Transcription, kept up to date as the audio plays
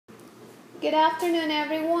Good afternoon,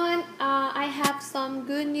 everyone. I have some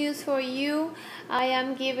good news for you. I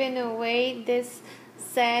am giving away this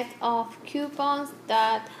set of coupons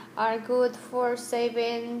that are good for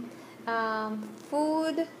saving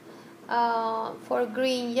food for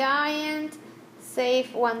Green Giant. Save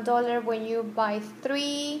 $1 when you buy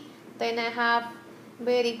 3. Then I have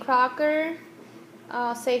Betty Crocker.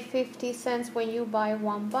 Save 50 cents when you buy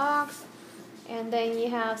 1 box. And then you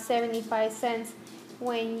have 75 cents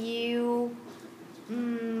when you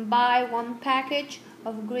buy 1 package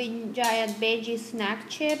of Green Giant veggie snack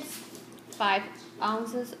chips, 5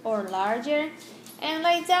 ounces or larger. And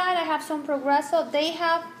like that, I have some Progresso. They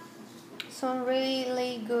have some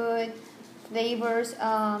really good flavors.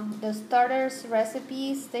 The starters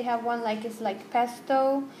recipes, they have one it's like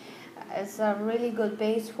pesto. It's a really good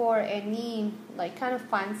base for any kind of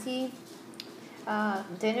fancy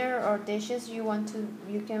dinner or dishes you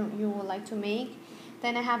would like to make.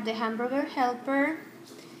 Then I have the hamburger helper,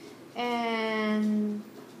 and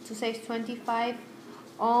to save 25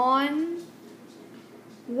 on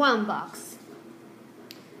 1 box.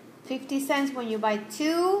 50 cents when you buy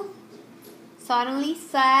 2. Suddenly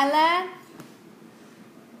salad.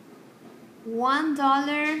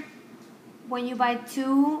 $1 when you buy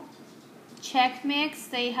 2 Chex Mix.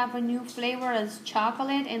 They have a new flavor as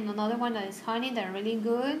chocolate and another one that is honey. They're really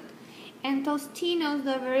good. And Tostinos,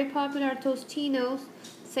 the very popular Tostinos,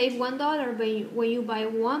 save $1 when you buy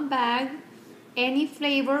 1 bag, any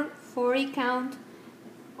flavor, 40 count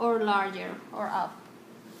or larger or up.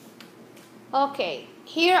 Okay,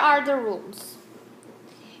 here are the rules.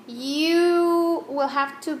 You will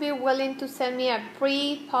have to be willing to send me a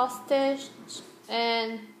pre-postage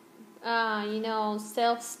and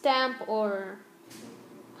self-stamp, or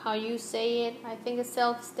how you say it, I think a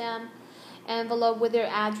self-stamp envelope with your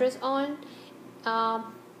address on.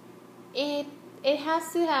 It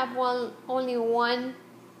has to have only one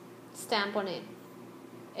stamp on it.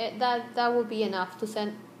 That will be enough to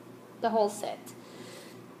send the whole set.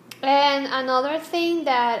 And another thing,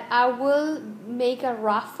 that I will make a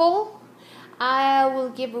raffle. I will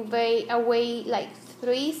give away like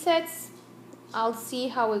 3 sets. I'll see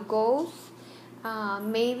how it goes.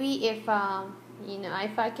 Maybe if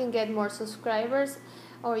if I can get more subscribers,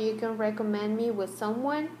 or you can recommend me with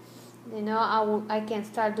someone, I can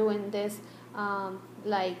start doing this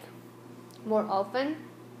more often.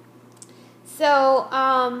 So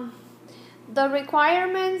the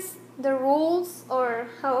requirements, the rules, or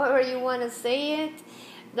however you want to say it,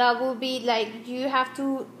 that will be you have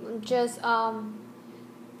to just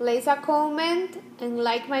place a comment and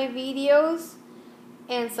like my videos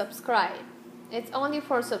and subscribe. It's only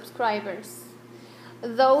for subscribers.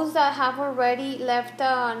 Those that have already left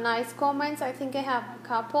nice comments, I think I have a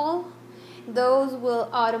couple, those will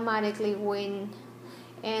automatically win.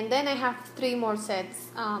 And then I have 3 more sets.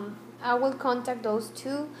 I will contact those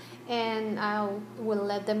 2 and I will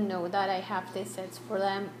let them know that I have these sets for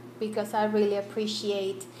them, because I really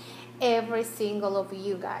appreciate every single of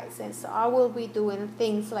you guys. And so I will be doing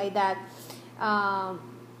things like that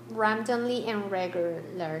randomly and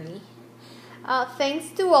regularly.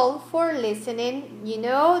 Thanks to all for listening.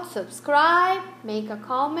 Subscribe, make a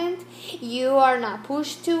comment. You are not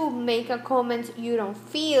pushed to make a comment you don't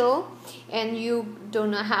feel, and you do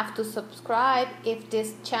not have to subscribe if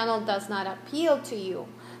this channel does not appeal to you.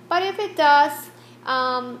 But if it does,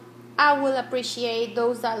 I will appreciate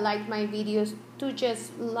those that like my videos to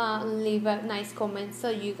just leave a nice comment,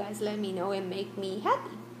 so you guys let me know and make me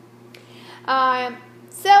happy.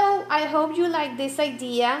 So I hope you like this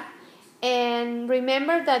idea. And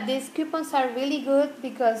remember that these coupons are really good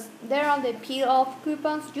because they're on the peel-off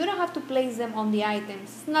coupons. You don't have to place them on the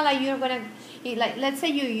items. It's not like you're gonna, let's say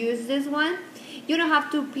you use this one, you don't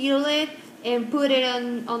have to peel it and put it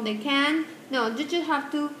on the can. No, you just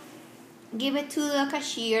have to give it to the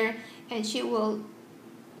cashier, and she will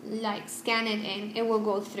scan it and it will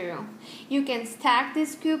go through. You can stack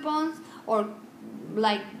these coupons, or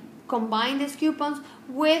combine these coupons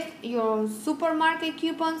with your supermarket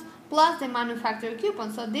coupons plus the manufacturer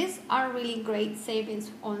coupons. So these are really great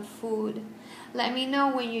savings on food. Let me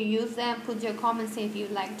know when you use them. Put your comments if you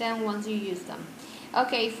like them once you use them.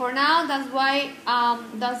 Okay, for now, that's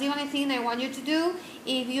the only thing I want you to do.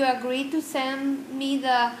 If you agree to send me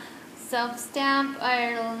the self-stamp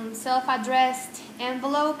or self-addressed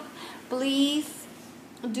envelope, please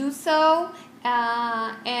do so.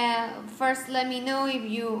 And first, let me know if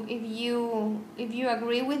you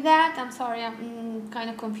agree with that. I'm sorry, I'm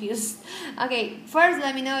kind of confused. Okay, first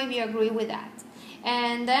let me know if you agree with that,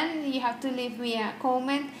 and then you have to leave me a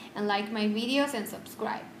comment and like my videos and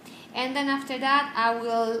subscribe. And then after that I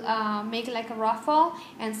will make like a raffle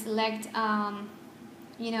and select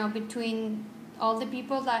between all the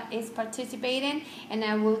people that is participating, and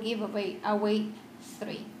I will give away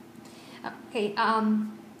 3. Okay,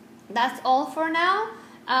 that's all for now.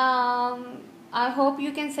 I hope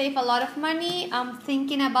you can save a lot of money. I'm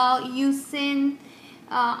thinking about using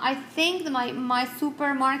I think my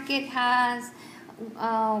supermarket has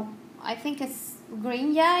I think it's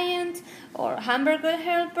Green Giant or Hamburger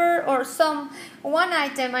Helper or one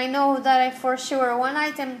item. I know that for sure one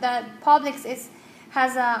item that Publix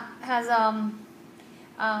has a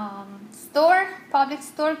Publix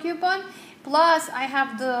store coupon. Plus I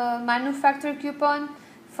have the manufacturer coupon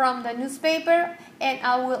from the newspaper, and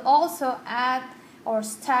I will also add or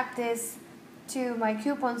stack this to my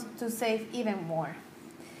coupons to save even more.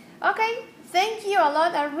 Okay, thank you a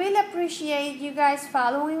lot. I really appreciate you guys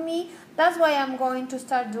following me. That's why I'm going to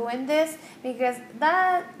start doing this, because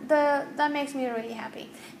that makes me really happy.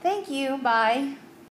 Thank you. Bye.